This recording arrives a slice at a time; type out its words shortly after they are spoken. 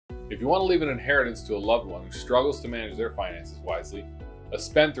If you want to leave an inheritance to a loved one who struggles to manage their finances wisely, a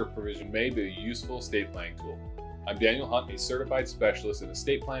spendthrift provision may be a useful estate planning tool. I'm Daniel Hunt, a certified specialist in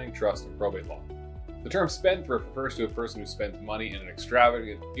estate planning, trust, and probate law. The term spendthrift refers to a person who spends money in an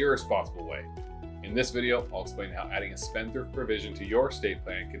extravagant, irresponsible way. In this video, I'll explain how adding a spendthrift provision to your estate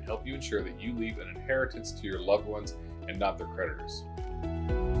plan can help you ensure that you leave an inheritance to your loved ones and not their creditors.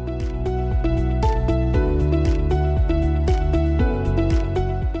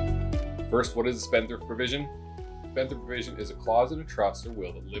 First, what is a spendthrift provision? Spendthrift provision is a clause in a trust or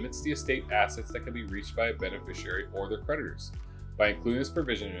will that limits the estate assets that can be reached by a beneficiary or their creditors. By including this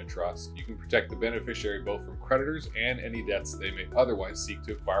provision in a trust, you can protect the beneficiary both from creditors and any debts they may otherwise seek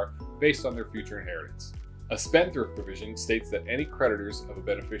to acquire based on their future inheritance. A spendthrift provision states that any creditors of a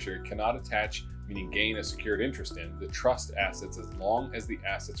beneficiary cannot attach, meaning gain a secured interest in, the trust assets as long as the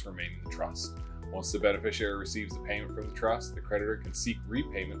assets remain in the trust. Once the beneficiary receives the payment from the trust, the creditor can seek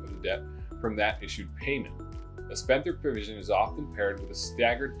repayment of the debt from that issued payment. A spendthrift provision is often paired with a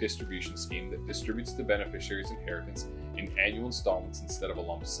staggered distribution scheme that distributes the beneficiary's inheritance in annual installments instead of a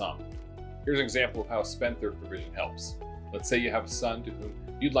lump sum. Here's an example of how a spendthrift provision helps. Let's say you have a son to whom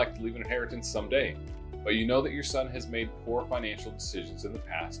you'd like to leave an inheritance someday, but you know that your son has made poor financial decisions in the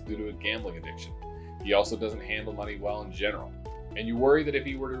past due to a gambling addiction. He also doesn't handle money well in general, and you worry that if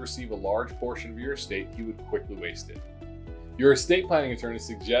he were to receive a large portion of your estate, he would quickly waste it. Your estate planning attorney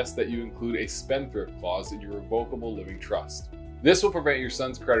suggests that you include a spendthrift clause in your revocable living trust. This will prevent your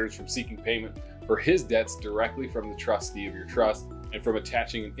son's creditors from seeking payment for his debts directly from the trustee of your trust and from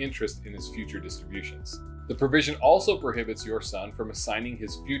attaching an interest in his future distributions. The provision also prohibits your son from assigning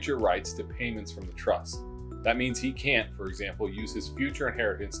his future rights to payments from the trust. That means he can't, for example, use his future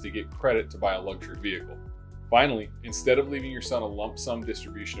inheritance to get credit to buy a luxury vehicle. Finally, instead of leaving your son a lump sum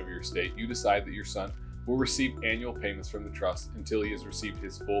distribution of your estate, you decide that your son will receive annual payments from the trust until he has received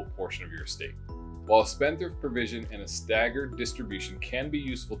his full portion of your estate. While a spendthrift provision and a staggered distribution can be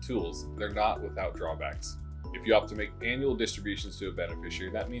useful tools, they're not without drawbacks. If you opt to make annual distributions to a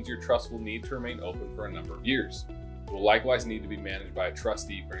beneficiary, that means your trust will need to remain open for a number of years. It will likewise need to be managed by a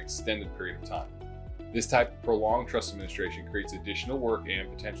trustee for an extended period of time. This type of prolonged trust administration creates additional work and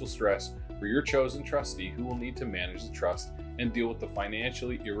potential stress for your chosen trustee, who will need to manage the trust and deal with the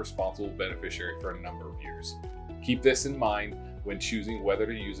financially irresponsible beneficiary for a number of years. Keep this in mind when choosing whether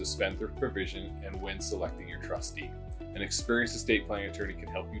to use a spendthrift provision and when selecting your trustee. An experienced estate planning attorney can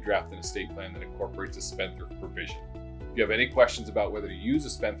help you draft an estate plan that incorporates a spendthrift provision. If you have any questions about whether to use a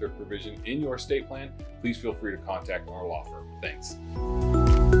spendthrift provision in your estate plan, please feel free to contact our law firm. Thanks.